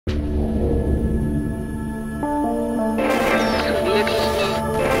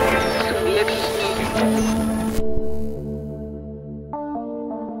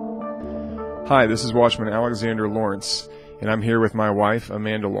Hi, this is Watchman Alexander Lawrence, and I'm here with my wife,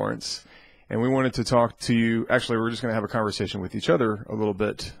 Amanda Lawrence. And we wanted to talk to you, actually we're just going to have a conversation with each other a little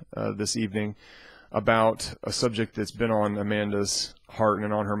bit this evening about a subject that's been on Amanda's heart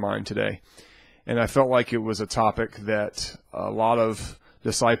and on her mind today. And I felt like it was a topic that a lot of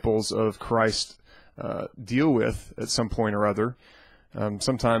disciples of Christ deal with at some point or other,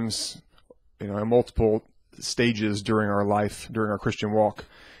 sometimes in multiple stages during our life, during our Christian walk.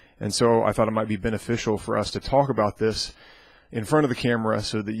 And so I thought it might be beneficial for us to talk about this in front of the camera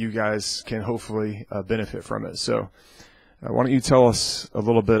so that you guys can hopefully benefit from it. So why don't you tell us a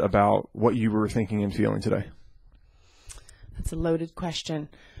little bit about what you were thinking and feeling today? That's a loaded question.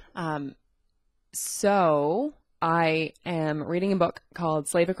 So I am reading a book called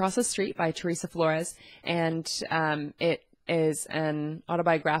Slave Across the Street by Teresa Flores, and it is an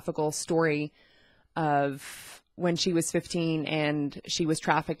autobiographical story of when she was 15 and she was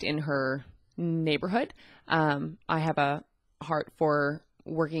trafficked in her neighborhood. I have a heart for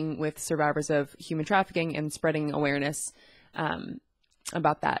working with survivors of human trafficking and spreading awareness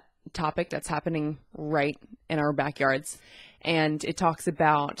about that topic that's happening right in our backyards. And it talks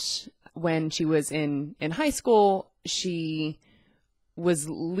about when she was in high school, she was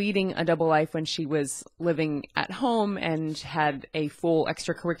leading a double life when she was living at home and had a full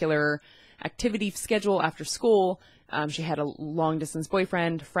extracurricular activity schedule after school. She had a long-distance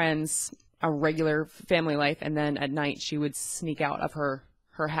boyfriend, friends, a regular family life, and then at night she would sneak out of her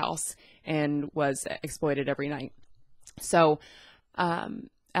house and was exploited every night. So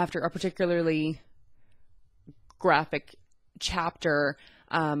after a particularly graphic chapter,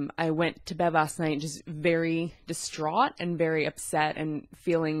 I went to bed last night just very distraught and very upset and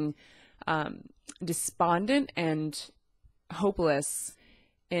feeling despondent and hopeless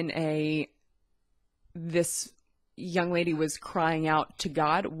this young lady was crying out to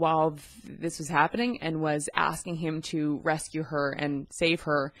God while this was happening and was asking him to rescue her and save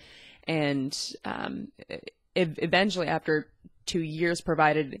her. And eventually, after 2 years,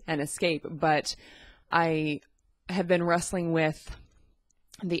 provided an escape. But I have been wrestling with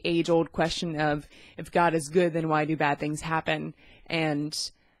the age-old question of, if God is good, then why do bad things happen? And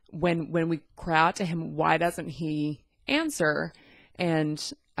when we cry out to him, why doesn't he answer?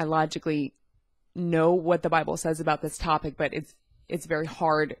 And I logically know what the Bible says about this topic, but it's very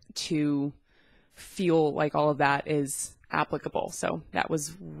hard to feel like all of that is applicable. So that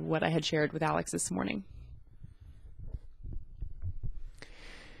was what I had shared with Alex this morning.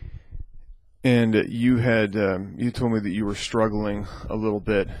 And you had you told me that you were struggling a little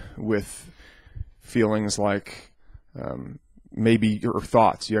bit with feelings like maybe your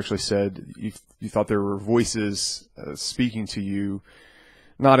thoughts. You actually said you thought there were voices speaking to you,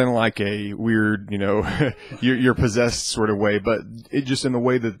 not in like a weird, you're possessed sort of way, but it just in the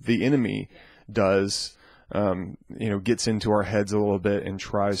way that the enemy does, gets into our heads a little bit and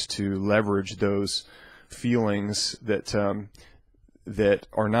tries to leverage those feelings that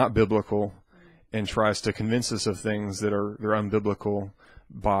are not biblical and tries to convince us of things that they're unbiblical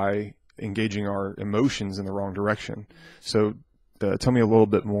by engaging our emotions in the wrong direction. So tell me a little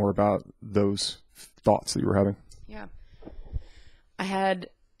bit more about those thoughts that you were having. Yeah. I had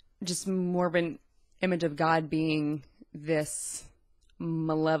just more of an image of God being this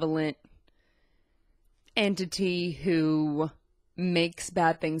malevolent entity who makes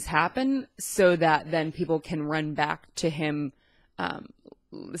bad things happen so that then people can run back to him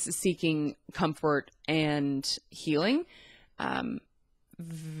seeking comfort and healing,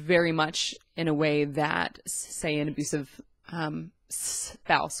 very much in a way that, say, an abusive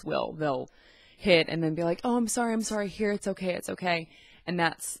spouse will. They'll hit and then be like, oh, I'm sorry, here, it's okay. And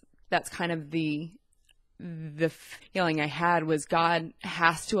that's kind of the feeling I had, was God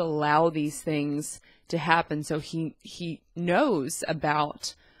has to allow these things to happen so he knows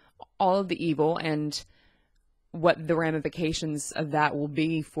about all of the evil and what the ramifications of that will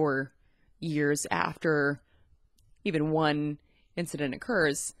be for years after even one incident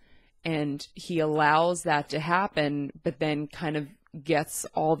occurs. And he allows that to happen, but then kind of gets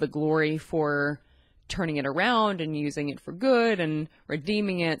all the glory for turning it around and using it for good and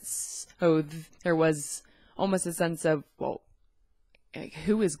redeeming it. So there was almost a sense of, well,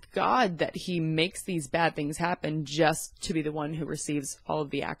 who is God that he makes these bad things happen just to be the one who receives all of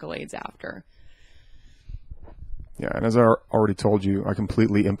the accolades after? Yeah, and as I already told you, I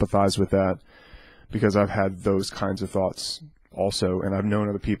completely empathize with that because I've had those kinds of thoughts also, and I've known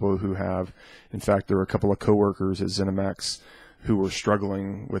other people who have. In fact, there were a couple of coworkers at ZeniMax who were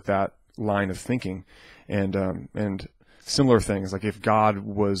struggling with that line of thinking, and similar things like, if God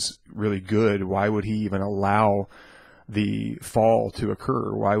was really good, why would he even allow the fall to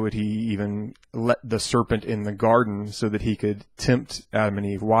occur? Why would he even let the serpent in the garden so that he could tempt Adam and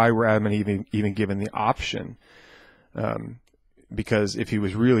Eve? Why were Adam and Eve even given the option? Because if he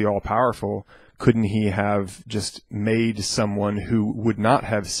was really all powerful, couldn't he have just made someone who would not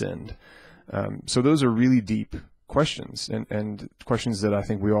have sinned? So those are really deep questions, and questions that I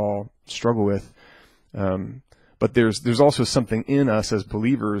think we all struggle with. But there's also something in us as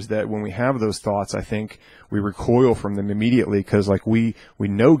believers that when we have those thoughts, I think we recoil from them immediately, because like we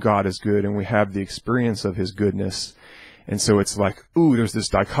know God is good and we have the experience of his goodness. And so it's like, ooh, there's this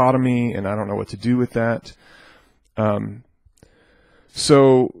dichotomy and I don't know what to do with that.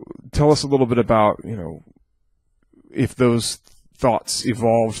 So tell us a little bit about, if those thoughts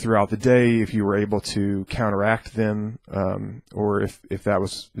evolved throughout the day, if you were able to counteract them, or if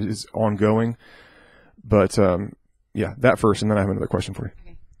that is ongoing. But yeah, that first, and then I have another question for you.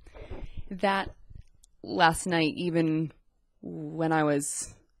 Okay. That last night, even when I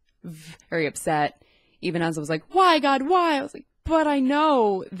was very upset, even as I was like, why, God, why? I was like, but I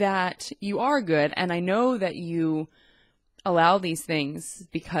know that you are good, and I know that you allow these things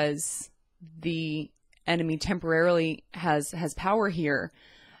because the enemy temporarily has power here,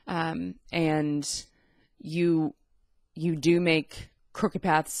 and you do make crooked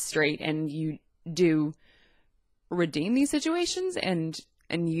paths straight, and you do redeem these situations and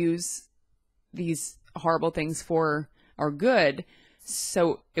use these horrible things for our good.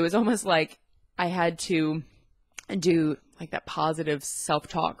 So it was almost like I had to do like that positive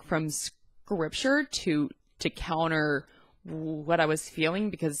self-talk from scripture to counter what I was feeling,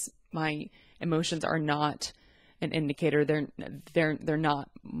 because my emotions are not an indicator. They're not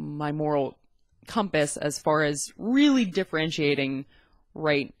my moral compass as far as really differentiating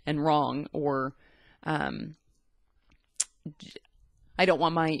right and wrong, or I don't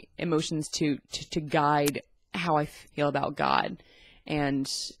want my emotions to guide how I feel about God.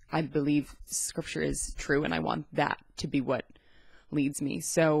 And I believe scripture is true, and I want that to be what leads me.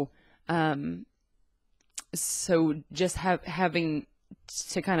 So just having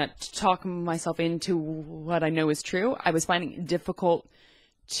to kind of talk myself into what I know is true, I was finding it difficult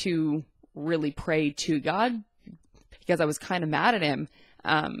to really pray to God, because I was kind of mad at him.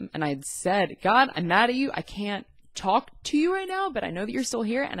 And I had said, God, I'm mad at you. I can't talk to you right now, but I know that you're still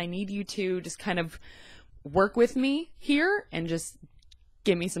here, and I need you to just kind of work with me here and just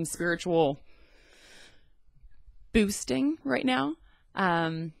give me some spiritual boosting right now.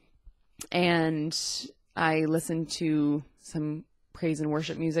 And I listened to some praise and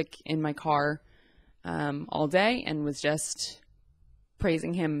worship music in my car all day, and was just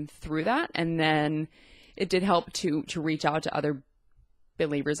praising him through that. And then it did help to reach out to other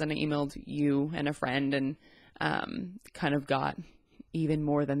believers, and I emailed you and a friend, and kind of got even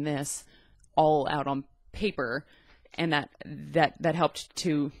more than this all out on paper, and that helped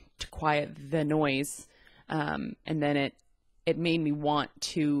to quiet the noise, and then it made me want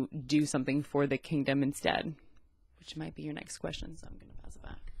to do something for the kingdom instead, which might be your next question, so I'm going to pass it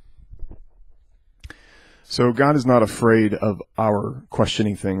back. So God is not afraid of our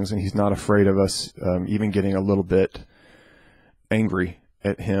questioning things, and he's not afraid of us even getting a little bit angry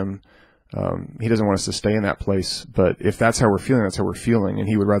at him. He doesn't want us to stay in that place, but if that's how we're feeling, that's how we're feeling, and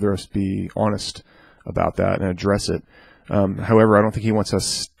he would rather us be honest about that and address it. However, I don't think he wants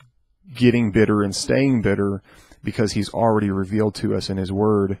us getting bitter and staying bitter, because he's already revealed to us in his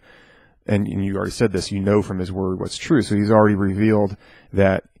word, and you already said this, from his word what's true. So he's already revealed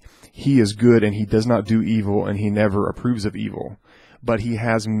that he is good and he does not do evil, and he never approves of evil, but he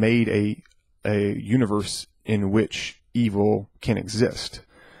has made a universe in which evil can exist.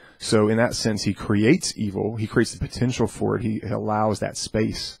 So in that sense, he creates evil. He creates the potential for it. He allows that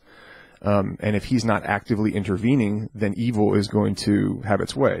space. And if he's not actively intervening, then evil is going to have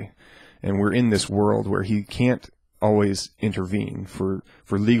its way. And we're in this world where he can't always intervene for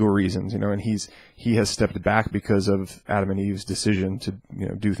legal reasons, and he has stepped back because of Adam and Eve's decision to,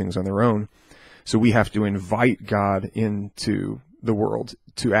 do things on their own. So we have to invite God into the world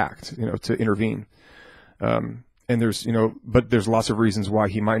to act, to intervene. And but there's lots of reasons why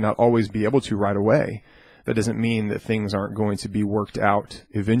he might not always be able to right away. That doesn't mean that things aren't going to be worked out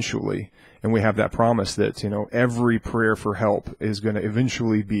eventually. And we have that promise that, every prayer for help is going to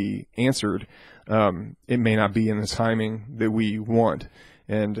eventually be answered. It may not be in the timing that we want,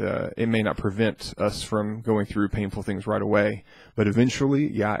 and it may not prevent us from going through painful things right away. But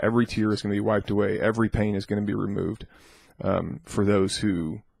eventually, every tear is going to be wiped away. Every pain is going to be removed for those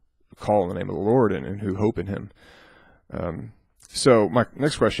who call on the name of the Lord and who hope in him. So my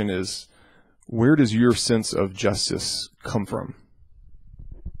next question is, where does your sense of justice come from?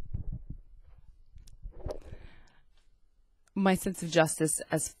 my sense of justice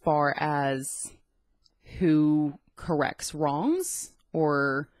as far as who corrects wrongs,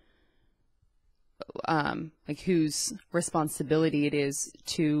 or like whose responsibility it is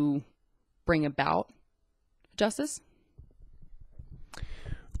to bring about justice?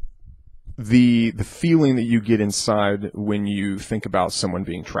 The feeling that you get inside when you think about someone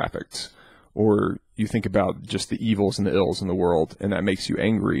being trafficked, or you think about just the evils and the ills in the world, and that makes you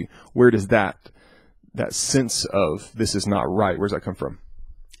angry, where does that sense of this is not right, where does that come from?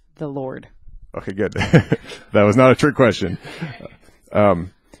 The Lord. Okay, good. That was not a trick question.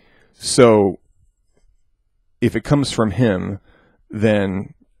 So if it comes from him,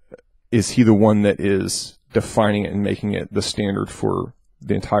 then is he the one that is defining it and making it the standard for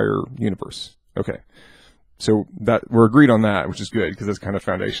the entire universe? Okay. So that we're agreed on that, which is good because that's kind of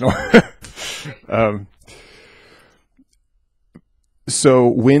foundational. So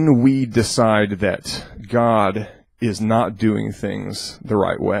when we decide that God is not doing things the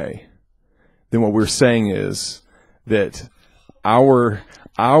right way, then what we're saying is that our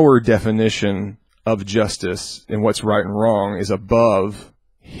definition of justice and what's right and wrong is above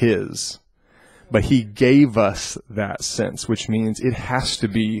his. But he gave us that sense, which means it has to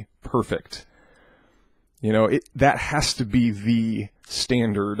be perfect. You know, that has to be the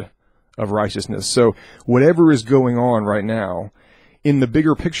standard of righteousness. So whatever is going on right now, in the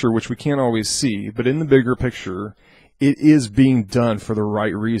bigger picture, which we can't always see, but in the bigger picture, it is being done for the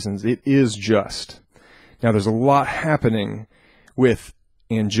right reasons. It is just. Now, there's a lot happening with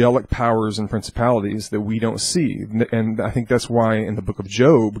angelic powers and principalities that we don't see. And I think that's why in the book of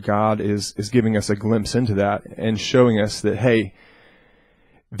Job, God is giving us a glimpse into that and showing us that, hey,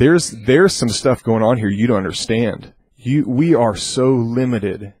 there's some stuff going on here you don't understand. We are so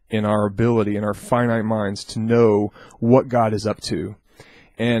limited in our ability, in our finite minds, to know what God is up to.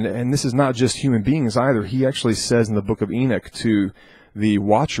 And this is not just human beings either. He actually says in the book of Enoch to the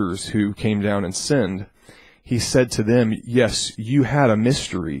watchers who came down and sinned, he said to them, yes, you had a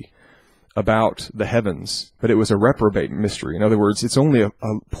mystery about the heavens, but it was a reprobate mystery. In other words, it's only a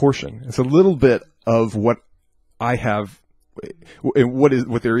portion. It's a little bit of what I have,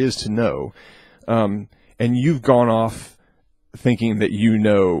 what there is to know. And you've gone off thinking that you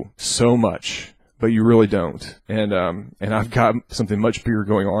know so much, but you really don't. And I've got something much bigger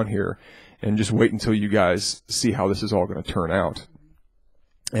going on here. And just wait until you guys see how this is all going to turn out.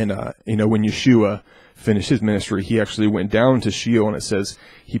 And, when Yeshua finished his ministry, he actually went down to Sheol, and it says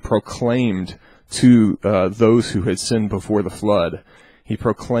he proclaimed to those who had sinned before the flood. He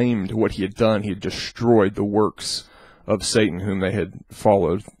proclaimed what he had done. He had destroyed the works of Satan, whom they had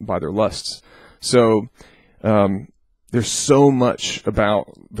followed by their lusts. So there's so much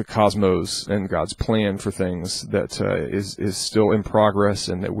about the cosmos and God's plan for things that is still in progress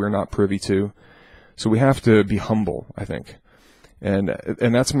and that we're not privy to. So we have to be humble, I think. And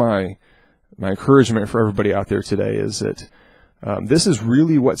that's my encouragement for everybody out there today, is that this is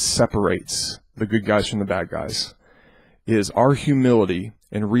really what separates the good guys from the bad guys, is our humility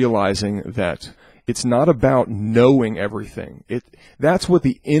and realizing that it's not about knowing everything. That's what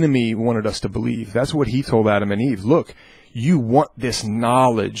the enemy wanted us to believe. That's what he told Adam and Eve. Look, you want this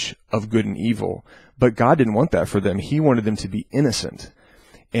knowledge of good and evil, but God didn't want that for them. He wanted them to be innocent.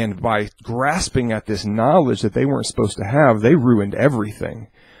 And by grasping at this knowledge that they weren't supposed to have, they ruined everything.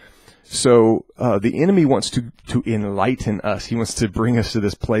 So the enemy wants to enlighten us. He wants to bring us to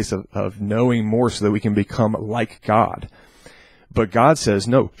this place of knowing more so that we can become like God. But God says,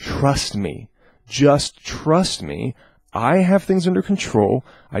 no, trust me. Just trust me. I have things under control.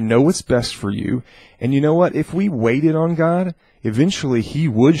 I know what's best for you. And you know what? If we waited on God, eventually he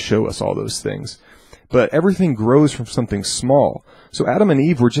would show us all those things. But everything grows from something small. So Adam and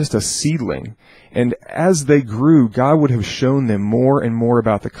Eve were just a seedling. And as they grew, God would have shown them more and more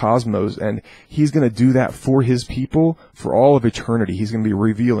about the cosmos. And he's going to do that for his people for all of eternity. He's going to be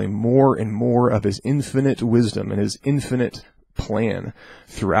revealing more and more of his infinite wisdom and his infinite plan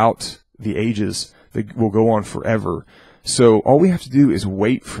throughout the ages that will go on forever. So all we have to do is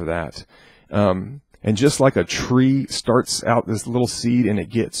wait for that. And just like a tree starts out this little seed and it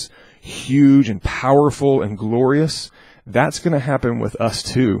gets huge and powerful and glorious, that's going to happen with us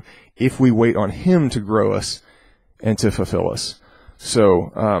too, if we wait on him to grow us and to fulfill us.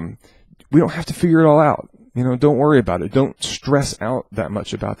 So we don't have to figure it all out. Don't worry about it. Don't stress out that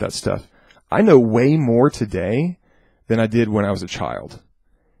much about that stuff. I know way more today than I did when I was a child,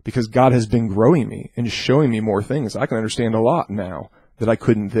 because God has been growing me and just showing me more things. I can understand a lot now that I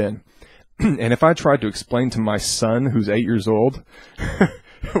couldn't then. And if I tried to explain to my son, who's 8 years old,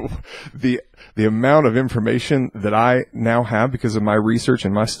 the amount of information that I now have because of my research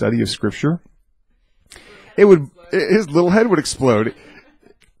and my study of Scripture, it would his little head would explode.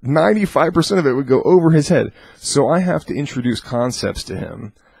 95% of it would go over his head. So I have to introduce concepts to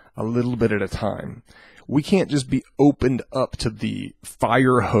him a little bit at a time. We can't just be opened up to the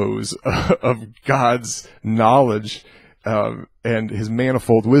fire hose of God's knowledge and his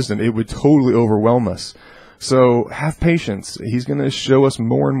manifold wisdom. It would totally overwhelm us. So have patience. He's going to show us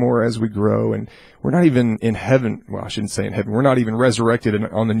more and more as we grow. And we're not even in heaven. Well, I shouldn't say in heaven. We're not even resurrected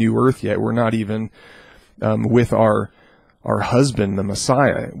on the new earth yet. We're not even with our husband, the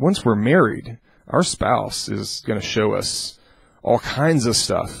Messiah. Once we're married, our spouse is going to show us all kinds of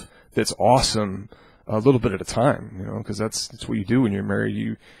stuff that's awesome a little bit at a time, because that's what you do when you're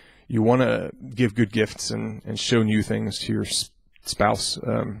married. You want to give good gifts and show new things to your spouse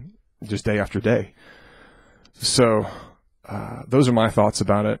just day after day. So those are my thoughts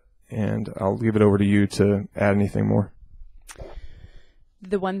about it, and I'll give it over to you to add anything more.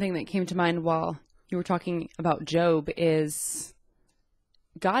 The one thing that came to mind while you were talking about Job is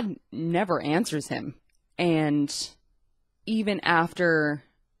God never answers him. And even after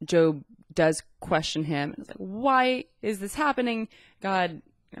Job does question him, it's like, why is this happening? God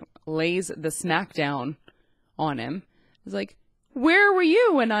lays the smackdown on him. It's like, where were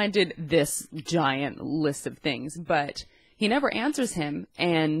you when I did this giant list of things? But he never answers him.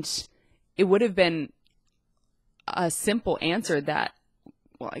 And it would have been a simple answer that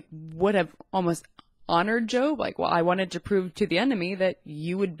would have almost honored Job. Like, well, I wanted to prove to the enemy that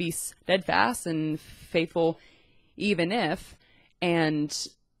you would be steadfast and faithful even if. And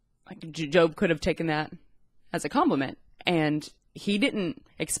Job could have taken that as a compliment. And he didn't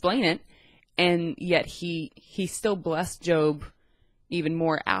explain it. And yet he still blessed Job even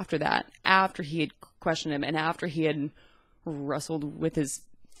more after that, after he had questioned him and after he had wrestled with his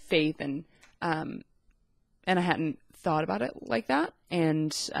faith. And I hadn't thought about it like that.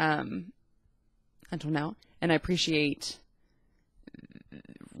 And until now. And I appreciate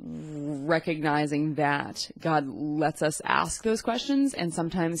recognizing that God lets us ask those questions, and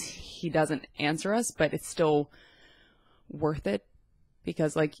sometimes he doesn't answer us, but it's still worth it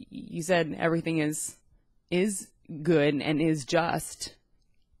because, like you said, everything is good and is just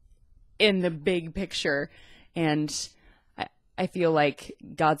in the big picture. And I feel like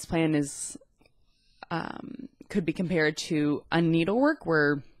God's plan is could be compared to a needlework,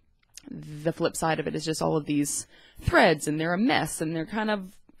 where the flip side of it is just all of these threads, and they're a mess, and they're kind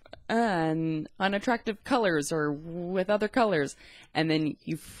of unattractive colors or with other colors. And then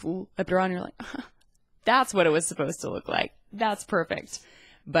you flip it around and you're like, that's what it was supposed to look like. That's perfect.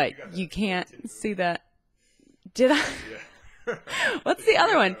 But you can't see that. Did I? Yeah. What's the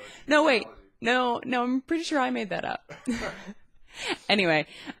other one? No, wait. No, I'm pretty sure I made that up. Anyway,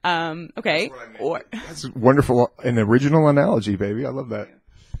 okay. That's wonderful. An original analogy, baby. I love that.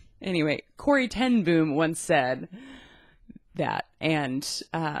 Anyway, Corey Ten Boom once said that, and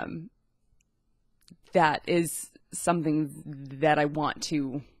that is something that I want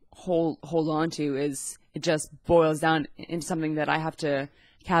to hold on to. Is it just boils down into something that I have to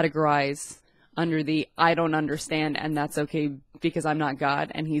categorize under the I don't understand, and that's okay because I'm not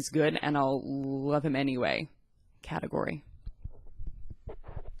God and he's good and I'll love him anyway category.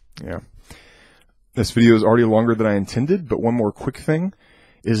 Yeah. This video is already longer than I intended, but one more quick thing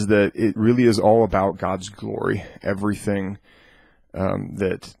is that it really is all about God's glory. Everything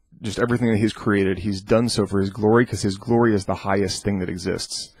everything that he's created, he's done so for his glory, because his glory is the highest thing that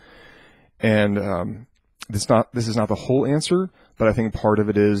exists. And this is not the whole answer, but I think part of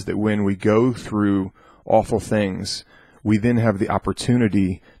it is that when we go through awful things, we then have the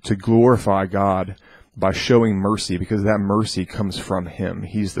opportunity to glorify God by showing mercy, because that mercy comes from him.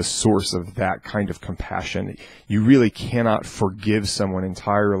 He's the source of that kind of compassion. You really cannot forgive someone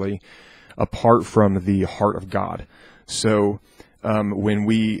entirely apart from the heart of God. So when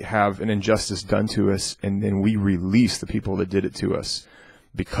we have an injustice done to us and then we release the people that did it to us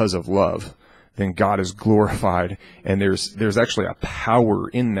because of love, then God is glorified, and there's actually a power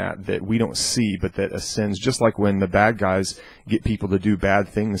in that we don't see, but that ascends. Just like when the bad guys get people to do bad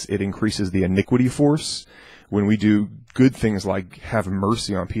things, it increases the iniquity force. When we do good things like have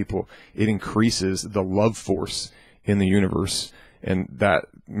mercy on people, it increases the love force in the universe. And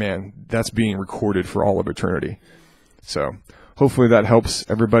that's being recorded for all of eternity. So hopefully that helps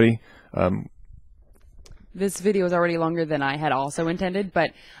everybody. This video is already longer than I had also intended,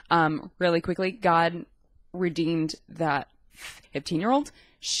 but really quickly, God redeemed that 15-year-old.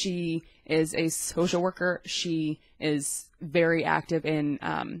 She is a social worker. She is very active in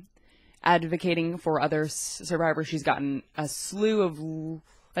advocating for other survivors. She's gotten a slew of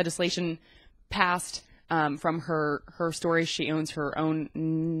legislation passed from her story. She owns her own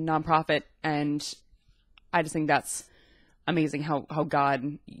nonprofit, and I just think that's amazing how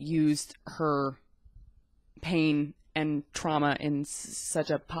God used her pain and trauma in such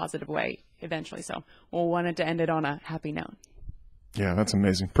a positive way eventually. So we wanted to end it on a happy note. Yeah, that's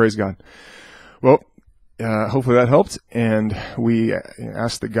amazing. Praise God. Well, hopefully that helped, and we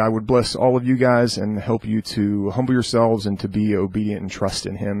ask that God would bless all of you guys and help you to humble yourselves and to be obedient and trust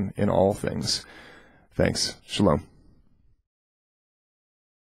in Him in all things. Thanks. Shalom.